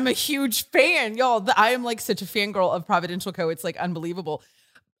 because I'm a huge fan, y'all. I am like such a fangirl of Providential Co. It's like unbelievable.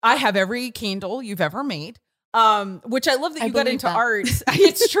 I have every candle you've ever made, which I love that I you got believe into that. art.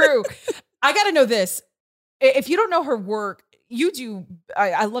 It's true. I got to know this. If you don't know her work, you do.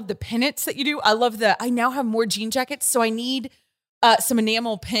 I love the pennants that you do. I now have more jean jackets, so I need some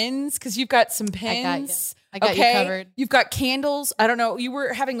enamel pins because you've got some pins. I got you covered. You've got candles. I don't know. You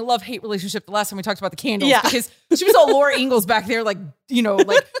were having a love-hate relationship the last time we talked about the candles Yeah. because she was all Laura Ingalls back there, like,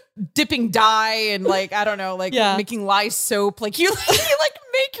 like dipping dye and like, I don't know, like making lye soap. Like you like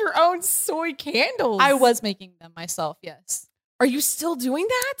make your own soy candles. I was making them myself. Yes. Are you still doing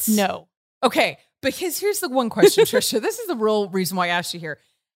that? No. Okay. Because here's the one question, Trisha. This is the real reason why I asked you here.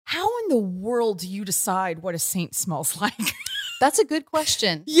 How in the world do you decide what a saint smells like? That's a good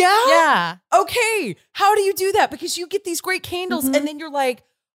question. Yeah. Yeah. Okay. How do you do that? Because you get these great candles and then you're like,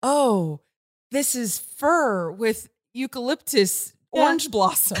 oh, this is fir with eucalyptus orange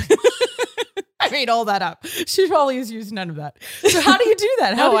blossom. I made all that up. She probably has used none of that. So how do you do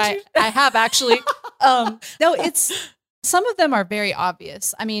that? How No, did you? I have actually. No, it's some of them are very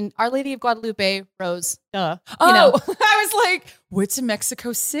obvious. I mean, Our Lady of Guadalupe, rose, duh. Oh, I was like, what's in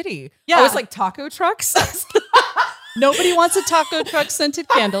Mexico City? Yeah. I was like, taco trucks. Nobody wants a taco truck scented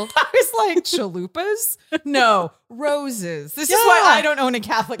candle. I was like, chalupas? No, roses. This is Yeah. why I don't own a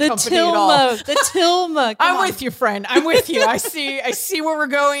Catholic The company at all. Tilma. I'm with you, friend. I'm with you. I see where we're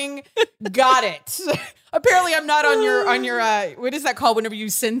going. Got it. Apparently I'm not on your what is that called whenever you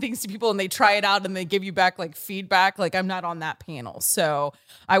send things to people and they try it out and they give you back like feedback? Like I'm not on that panel. So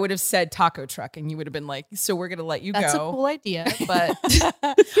I would have said taco truck and you would have been like, so we're gonna let you That's go. a cool idea, but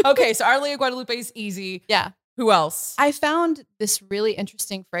Okay, so Our Lady of Guadalupe is easy. yeah. Who else? I found this really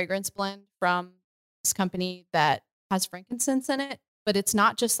interesting fragrance blend from this company that has frankincense in it, but it's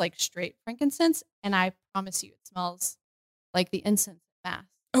not just like straight frankincense. And I promise you, it smells like the incense at Mass.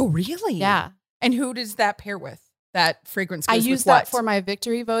 Oh, really? Yeah. And who does that pair with? That fragrance I goes use with that what? for my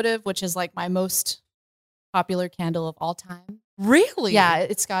victory votive, which is like my most popular candle of all time. Really? Yeah.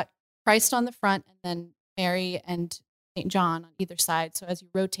 It's got Christ on the front and then Mary and St. John on either side. So as you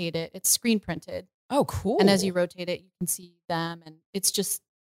rotate it, it's screen printed. Oh, cool. And as you rotate it, you can see them. And it's just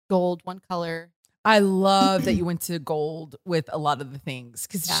gold, one color. I love that you went to gold with a lot of the things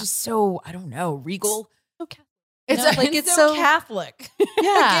because Yeah. it's just so, I don't know, regal. So Catholic. It's know, like, it's it's so so- Catholic.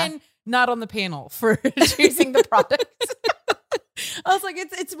 Yeah. Again, not on the panel for choosing the product. I was like,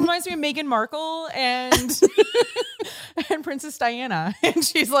 it reminds me of Meghan Markle and and Princess Diana. And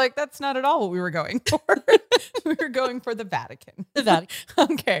she's like, that's not at all what we were going for. We were going for the Vatican. The Vatican.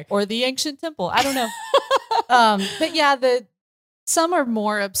 Okay. Or the ancient temple. I don't know. But yeah, some are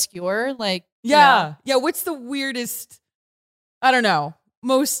more obscure. Like, Yeah. Yeah. What's the weirdest, I don't know,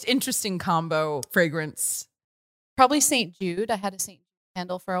 most interesting combo fragrance? probably St. Jude. I had a St. Jude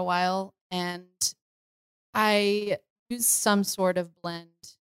candle for a while, and I used some sort of blend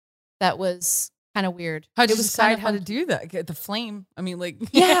that was kind of weird. How'd you It was decide kind of how to fun. do that? Get the flame. I mean, like,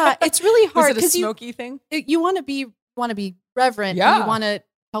 Yeah, it's really was hard it a because smoky thing? you want to be reverent. Yeah. And you want to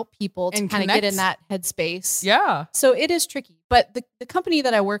help people to And kind of get connect. in that headspace. Yeah. So it is tricky. But the company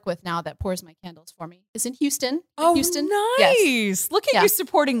that I work with now that pours my candles for me is in Houston. Oh, Houston. nice. Yes. Look at Yeah. you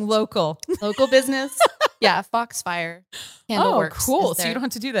supporting local. Local business. Yeah, Foxfire Candle Oh, Works. cool. is So you there. don't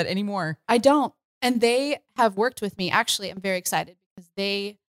have to do that anymore. I don't. And they have worked with me. Actually, I'm very excited because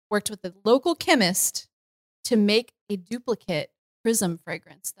they worked with a local chemist to make a duplicate prism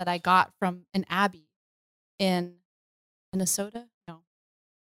fragrance that I got from an abbey in Minnesota. No,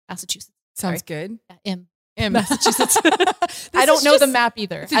 Massachusetts. Sounds Sorry. good. Yeah, In Massachusetts. This I don't is know the just- map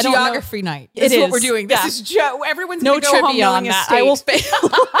either. It's a I don't know. geography night. It This is what is. we're doing. This Yeah. is everyone's No gonna go home trivia on knowing a that. I will state. fail.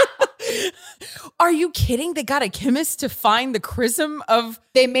 Are you kidding? They got a chemist to find the chrism of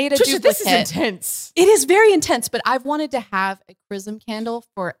They made a Trisha, duplicate. this is intense. It is very intense, but I've wanted to have a chrism candle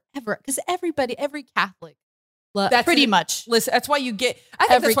forever because every Catholic, That's pretty it. much, Listen, that's why you get. I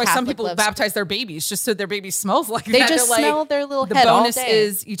think Every that's why some Catholic people loves baptize their babies just so their baby smells like they that. just They're like, smell their little the head all bonus day.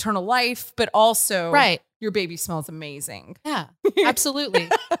 is eternal life, but also Right. your baby smells amazing. Yeah, absolutely.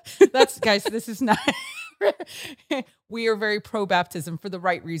 That's guys. This is not. We are very pro baptism for the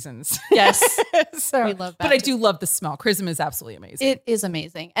right reasons. Yes. So, We love but I do love the smell. Chrism is absolutely amazing. It is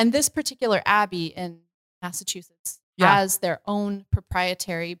amazing. And this particular abbey in Massachusetts has their own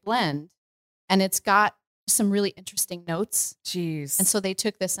proprietary blend, and it's got some really interesting notes. Jeez. And so they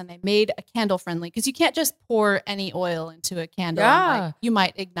took this and they made a candle friendly, because you can't just pour any oil into a candle. Yeah. And you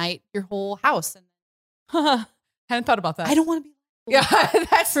might ignite your whole house. And Hadn't thought about that. I don't want to be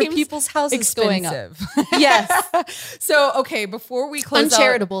that for people's houses expensive. going up. Yes. So, okay, before we close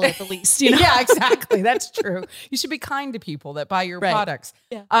Uncharitable at the least. You know? Yeah, exactly. That's true. You should be kind to people that buy your Right. products.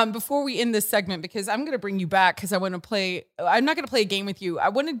 Yeah. Before we end this segment, because I'm going to bring you back because I'm not going to play a game with you. I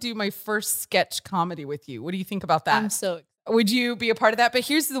want to do my first sketch comedy with you. What do you think about that? I'm so excited. Would you be a part of that? But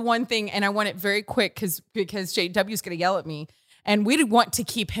here's the one thing, and I want it very quick because JW is going to yell at me, and we want to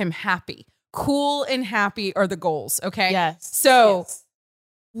keep him happy. Cool and happy are the goals, okay? Yes. So Yes.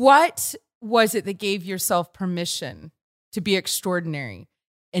 what was it that gave yourself permission to be extraordinary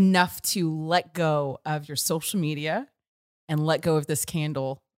enough to let go of your social media and let go of this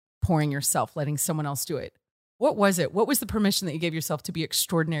candle pouring yourself, letting someone else do it? What was it? What was the permission that you gave yourself to be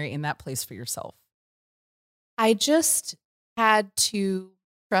extraordinary in that place for yourself? I just had to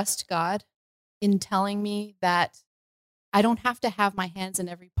trust God in telling me that I don't have to have my hands in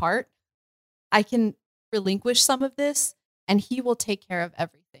every part. I can relinquish some of this and he will take care of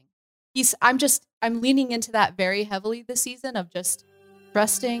everything. I'm leaning into that very heavily this season of just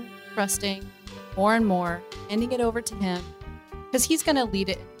trusting more and more, handing it over to him, because he's going to lead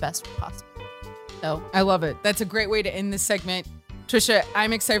it in the best way possible. So I love it. That's a great way to end this segment. Trisha,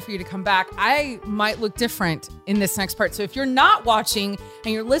 I'm excited for you to come back. I might look different in this next part. So if you're not watching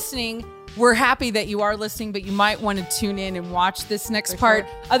and you're listening, we're happy that you are listening, but you might want to tune in and watch this next part.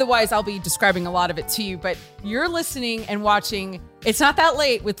 Sure. Otherwise, I'll be describing a lot of it to you, but you're listening and watching It's Not That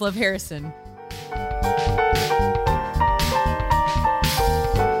Late with Liv Harrison.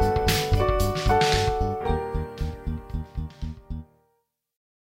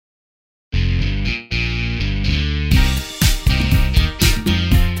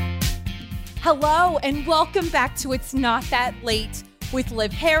 Hello, and welcome back to It's Not That Late with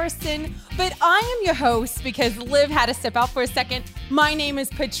Liv Harrison. But I am your host because Liv had to step out for a second. My name is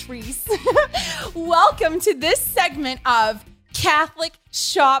Patrice. Welcome to this segment of Catholic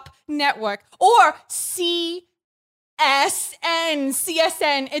Shop Network, or CSN.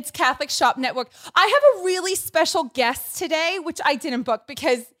 It's Catholic Shop Network. I have a really special guest today, which I didn't book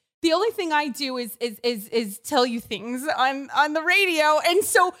because the only thing I do is tell you things on the radio. And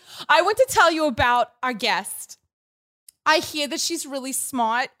so I want to tell you about our guest. I hear that she's really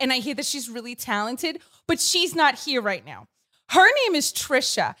smart and I hear that she's really talented, but she's not here right now. Her name is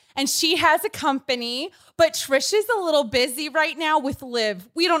Trisha, and she has a company, but Trisha's a little busy right now with Liv.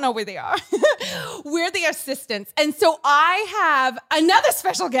 We don't know where they are. We're the assistants. And so I have another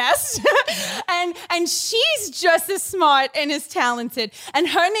special guest, and she's just as smart and as talented. And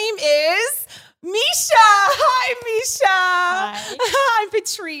her name is Misha. Hi, Misha. Hi. I'm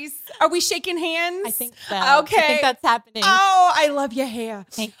Patrice. Are we shaking hands? I think so. Okay. I think that's happening. Oh, I love your hair.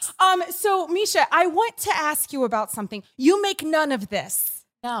 Thanks. So Misha, I want to ask you about something. You make none of this.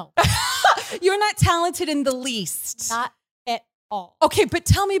 No, You're not talented in the least. not at all. Okay, but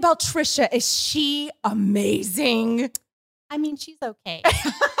tell me about Trisha. Is she amazing? I mean, she's okay.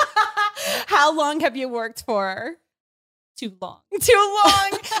 How long have you worked for her? Too long. Too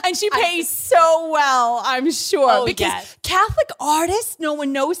long. And she pays so well, I'm sure. Oh, because yes. Catholic artists, no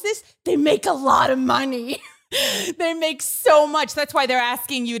one knows this, they make a lot of money. They make so much. That's why they're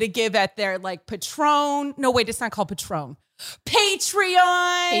asking you to give at their Patron. No, wait, it's not called Patron.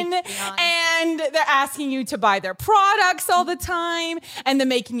 Patreon. And they're asking you to buy their products all the time, and they're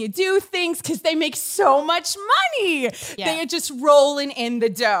making you do things because they make so much money. Yeah. They are just rolling in the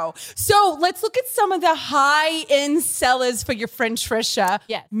dough. So let's look at some of the high-end sellers for your friend Trisha,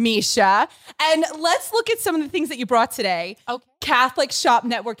 Yes. Misha, and let's look at some of the things that you brought today. Okay. Catholic Shop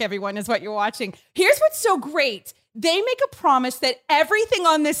Network, everyone, is what you're watching. Here's what's so great. They make a promise that everything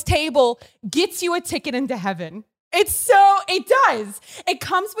on this table gets you a ticket into heaven. It does. It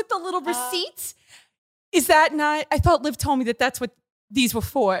comes with the little receipt. Is that not? I thought Liv told me that that's what these were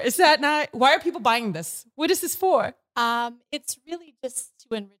for. Is that not? Why are people buying this? What is this for? It's really just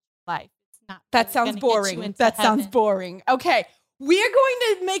to enrich life. It's not. That really sounds gonna get boring. you into That sounds heaven. boring. Okay. We are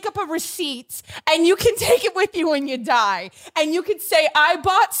going to make up a receipt, and you can take it with you when you die. And you can say, I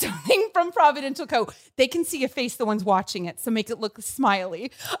bought something from Providential Co. They can see your face, the ones watching it, so make it look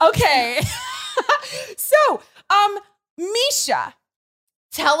smiley. Okay. So, Misha,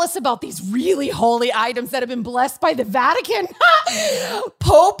 tell us about these really holy items that have been blessed by the Vatican.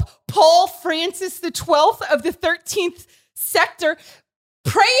 Pope Paul Francis XII of the 13th sector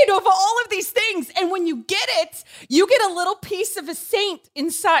prayed over all of these things. And when you get it, you get a little piece of a saint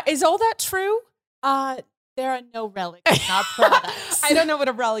inside. Is all that true? There are no relics in our products. I don't know what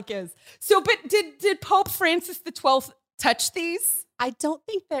a relic is. So, but did Pope Francis the 12th touch these? I don't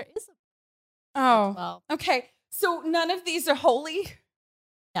think there is a Oh, well. okay. So none of these are holy?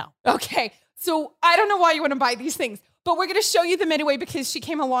 No. Okay. So I don't know why you want to buy these things, but we're going to show you them anyway because she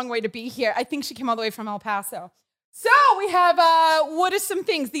came a long way to be here. I think she came all the way from El Paso. So we have, what are some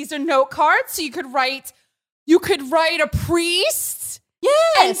things? These are note cards. So you could write a priest.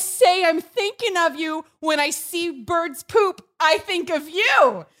 And say, I'm thinking of you. When I see birds poop, I think of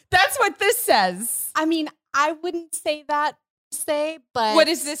you. That's what this says. I mean, I wouldn't say that but What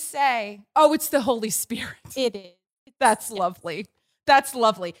does this say? Oh, it's the Holy Spirit. it is. That's lovely. That's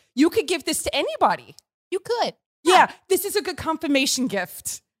lovely. You could give this to anybody. You could. Yeah, this is a good confirmation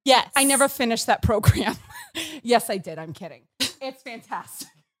gift. Yes. I never finished that program. Yes, I did. I'm kidding. It's fantastic.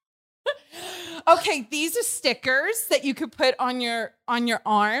 Okay, these are stickers that you could put on your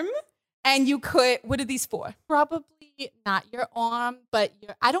arm, and you could. What are these for? Probably not your arm, but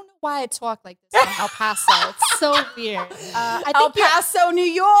I don't know why I talk like this from El Paso. It's so weird. I think El Paso, New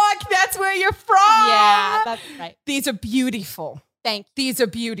York. That's where you're from. Yeah, that's right. These are beautiful. Thank you. These are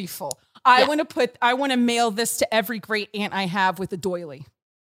beautiful. I want to mail this to every great aunt I have with a doily.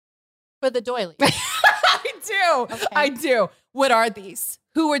 For the doily. I do. Okay. I do. What are these?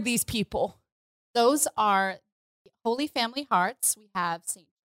 Who are these people? Those are the Holy Family Hearts. We have St.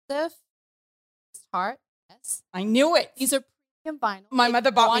 Joseph, Heart. Yes. I knew it. These are premium vinyl. My They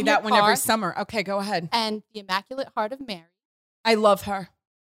mother go bought me on that your one every car. summer. Okay, go ahead. And the Immaculate Heart of Mary. I love her.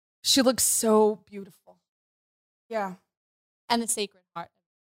 She looks so beautiful. Yeah. And the Sacred Heart.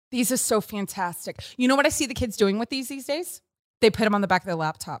 These are so fantastic. You know what I see the kids doing with these days? They put them on the back of their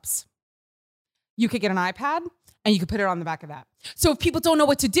laptops. You could get an iPad and you could put it on the back of that. So if people don't know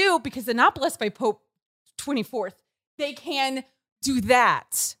what to do because they're not blessed by Pope 24th, they can do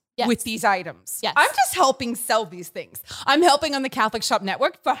that with these items. Yes. I'm just helping sell these things. I'm helping on the Catholic Shop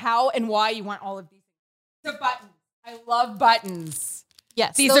Network for how and why you want all of these things. The buttons. I love buttons.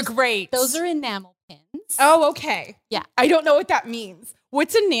 Yes. These are great. Those are enamel pins. Oh, okay. Yeah. I don't know what that means.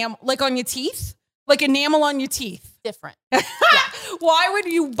 What's enamel? Like on your teeth? Like enamel on your teeth? Different. Why would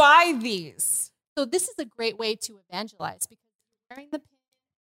you buy these? So this is a great way to evangelize because you're wearing the pin,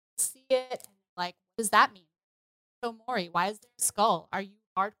 you see it, and like, what does that mean? So Maury, why is there a skull? Are you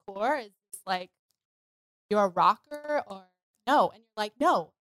hardcore? Is this like you're a rocker or no? And you're like,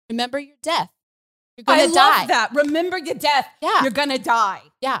 no. Remember your death. You're gonna die. I love that. Remember your death. Yeah. You're gonna die.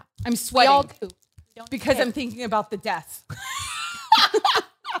 Yeah. I'm We sweating all do. We don't because care. I'm thinking about the death.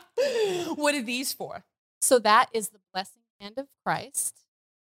 What are these for? So that is the blessing hand of Christ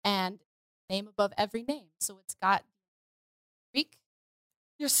and name above every name. So it's got Greek.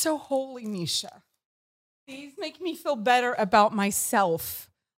 You're so holy, Misha. These make me feel better about myself.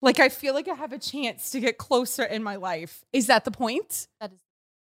 Like I feel like I have a chance to get closer in my life. Is that the point? That is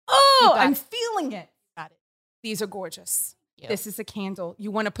Oh, got I'm it. feeling it. got it. These are gorgeous. Thank you. This is a candle.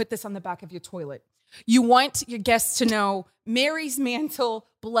 You want to put this on the back of your toilet. You want your guests to know Mary's mantle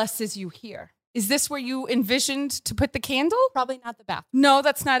blesses you here. Is this where you envisioned to put the candle? Probably not the bathroom. No,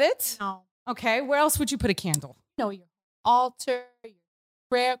 that's not it. No. Okay, where else would you put a candle? No, your altar, your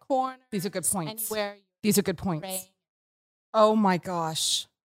prayer corner. These are good points. Anywhere you're These are good points. praying. Oh my gosh,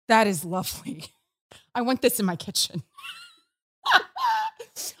 that is lovely. I want this in my kitchen.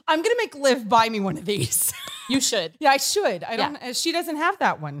 I'm gonna make Liv buy me one of these. You should. Yeah, I should. I don't. She doesn't have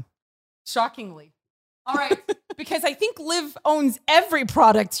that one. Shockingly. All right, because I think Liv owns every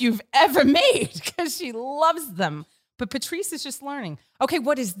product you've ever made because she loves them. But Patrice is just learning. Okay,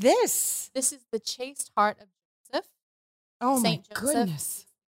 what is this? This is the chaste heart of Joseph. Oh Saint my Joseph. goodness.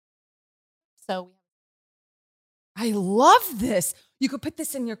 So we I love this. You could put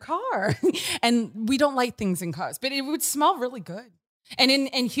this in your car. And we don't light things in cars, but it would smell really good. And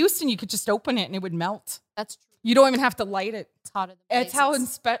in Houston, you could just open it and it would melt. that's true. You don't even have to light it. It's hotter than It's how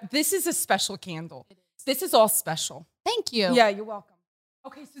blazes. this is a special candle. It is. This is all special. Thank you. Yeah, you're welcome.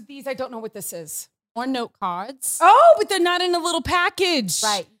 Okay, so these, I don't know what this is. More note cards. Oh, but they're not in a little package.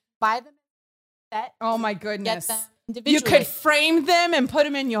 Right. Buy them in a set. Oh my Get goodness. them You individually. could frame them and put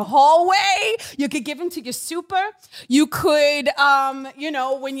them in your hallway. You could give them to your super. You could,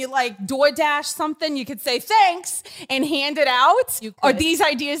 when you like DoorDash something, you could say thanks and hand it out. You Are could. these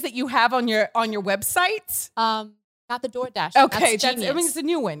ideas that you have on your website? Not the DoorDash. Okay, that's genius. I mean, it's a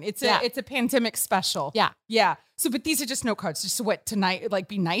new one. It's a pandemic special. Yeah. Yeah. So, but these are just note cards. Just what tonight, like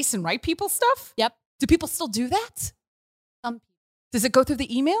be nice and write people stuff? Yep. Do people still do that? Some people. Does it go through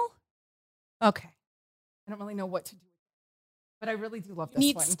the email? Okay. I don't really know what to do, but I really do love this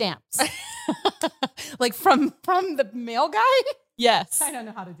Need one. stamps. Like from the mail guy? Yes. I don't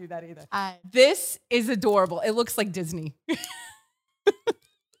know how to do that either. I This is adorable. It looks like Disney.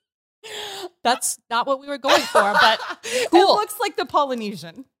 That's not what we were going for, but It cool. looks like the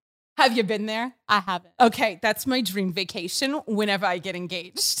Polynesian. Have you been there? I haven't. Okay, that's my dream vacation whenever I get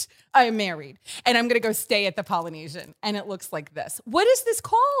engaged. I am married and I'm going to go stay at the Polynesian and it looks like this. What is this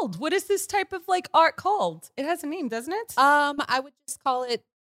called? What is this type of like art called? It has a name, doesn't it? I would just call it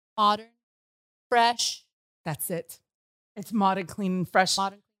modern, fresh, That's it. It's modern, clean, and fresh,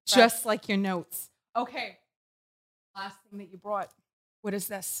 modern, fresh. just like your notes. Okay. Last thing that you brought. What is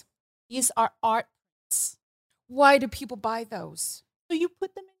this? These are art prints. Why do people buy those? So you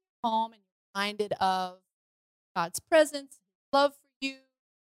put them in your home and you're reminded of God's presence, love for you,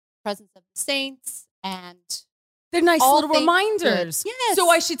 presence of the saints, and They're nice all little things reminders. good. Yes. So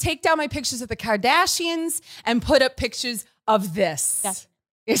I should take down my pictures of the Kardashians and put up pictures of this. Definitely.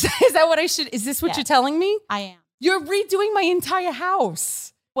 Is that what I should? Is this what Yes. you're telling me? I am. You're redoing my entire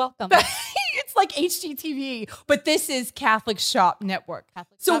house. Welcome. It's like HGTV, but this is Catholic Shop Network.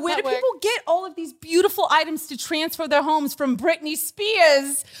 Catholic So Shop where do Network. people get all of these beautiful items to transfer their homes from Britney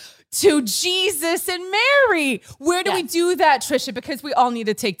Spears to Jesus and Mary? Where do we Yes. do that, Trisha? Because we all need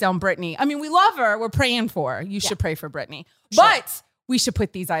to take down Britney. I mean, we love her. We're praying for her. You should pray for Britney. Sure. But we should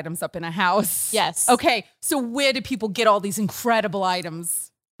put these items up in a house. Yes. Okay. So where do people get all these incredible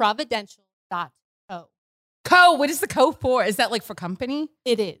items? Providential.co. Co, what is the co for? Is that like for company?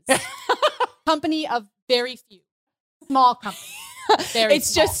 It is. Company of very few. Small company. Very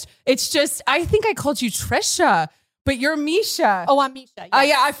small. It's just, I think I called you Trisha, but you're Misha. Oh, I'm Misha. Yes. Oh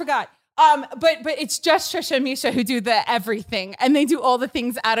yeah, I forgot. But it's just Trisha and Misha who do the everything, and they do all the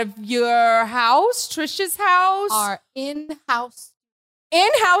things out of your house, Trisha's house, Our in-house.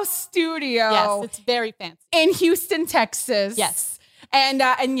 in-house studio. Yes, it's very fancy. in Houston, Texas. Yes.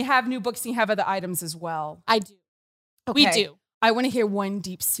 and you have new books and you have other items as well. I do. We Okay. do. I want to hear one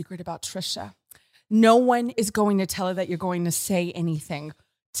deep secret about Trisha. No one is going to tell her that you're going to say anything.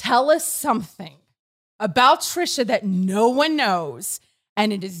 Tell us something about Trisha that no one knows,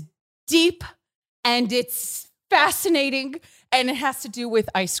 and it is deep and it's fascinating and it has to do with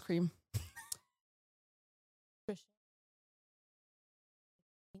ice cream. Trisha.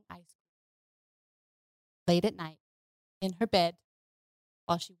 Ice cream. Late at night in her bed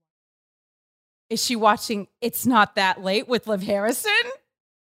while she Is she watching It's Not That Late with Liv Harrison?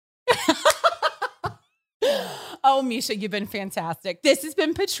 Oh, Misha, you've been fantastic. This has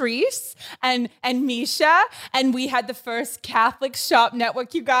been Patrice and Misha, and we had the first Catholic Shop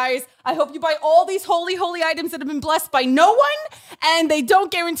Network, you guys. I hope you buy all these holy, holy items that have been blessed by no one, and they don't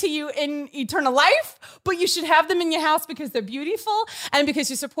guarantee you in eternal life, but you should have them in your house because they're beautiful and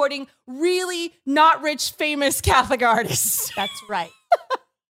because you're supporting really not rich, famous Catholic artists. That's right.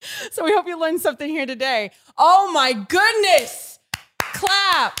 So we hope you learned something here today. Oh my goodness.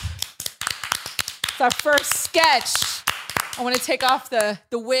 Clap. It's our first sketch. I want to take off the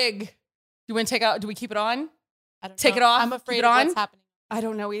wig. Do we take out? Do we keep it on? I don't Take know. it off, I'm keep afraid it of on? what's happening. I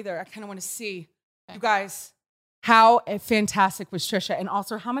don't know either. I kind of want to see. Okay. You guys, how fantastic was Trisha? And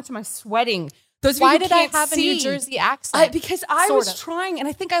also, how much am I sweating? Those of you Why who did I can't have a see, New Jersey accent? because I Sort was of. trying, and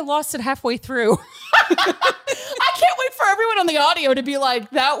I think I lost it halfway through. I can't wait for everyone on the audio to be like,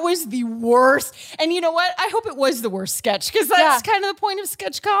 that was the worst. And you know what? I hope it was the worst sketch, because that's kind of the point of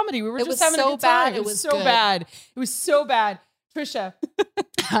sketch comedy. We were It just was having a so good time. bad, it was so good. bad. It was so bad. Trisha,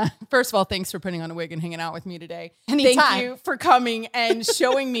 first of all, thanks for putting on a wig and hanging out with me today. Thank Anytime. you for coming and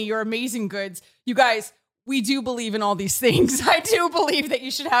showing me your amazing goods. You guys, we do believe in all these things. I do believe that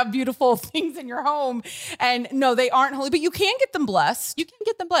you should have beautiful things in your home. And no, they aren't holy, but you can get them blessed. You can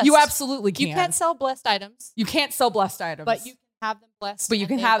get them blessed. You absolutely can. You can't sell blessed items, You can't sell blessed items. but you can have them blessed. But you and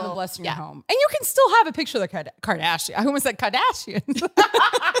can they have them will- blessed in your yeah. home. And you can still have a picture of the Kardashian. I almost said Kardashians.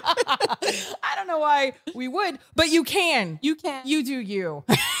 I don't know why we would, but you can. You can. You do you.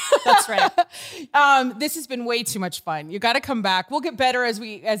 That's right. This has been way too much fun. You got to come back. We'll get better as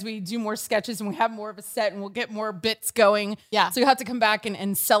we do more sketches and we have more of a set and we'll get more bits going. Yeah. So you'll have to come back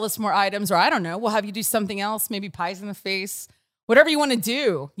and sell us more items, or I don't know. We'll have you do something else, maybe pies in the face, whatever you want to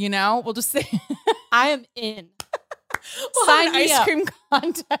do. You know, we'll just say I am in. we'll have an Sign me ice up. cream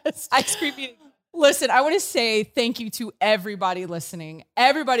contest. Ice cream eating. Listen, I want to say thank you to everybody listening,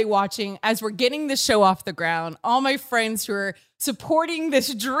 everybody watching as we're getting this show off the ground, all my friends who are supporting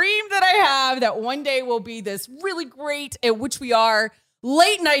this dream that I have that one day will be this really great, at which we are,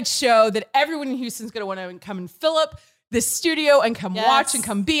 late night show that everyone in Houston is going to want to come and fill up this studio and come Yes. watch and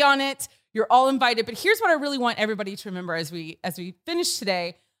come be on it. You're all invited. But here's what I really want everybody to remember as we finish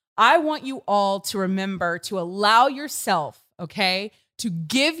today. I want you all to remember to allow yourself, okay, to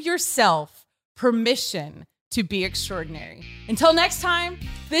give yourself permission to be extraordinary. Until next time,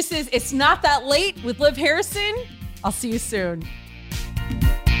 this is It's Not That Late with Liv Harrison. I'll see you soon.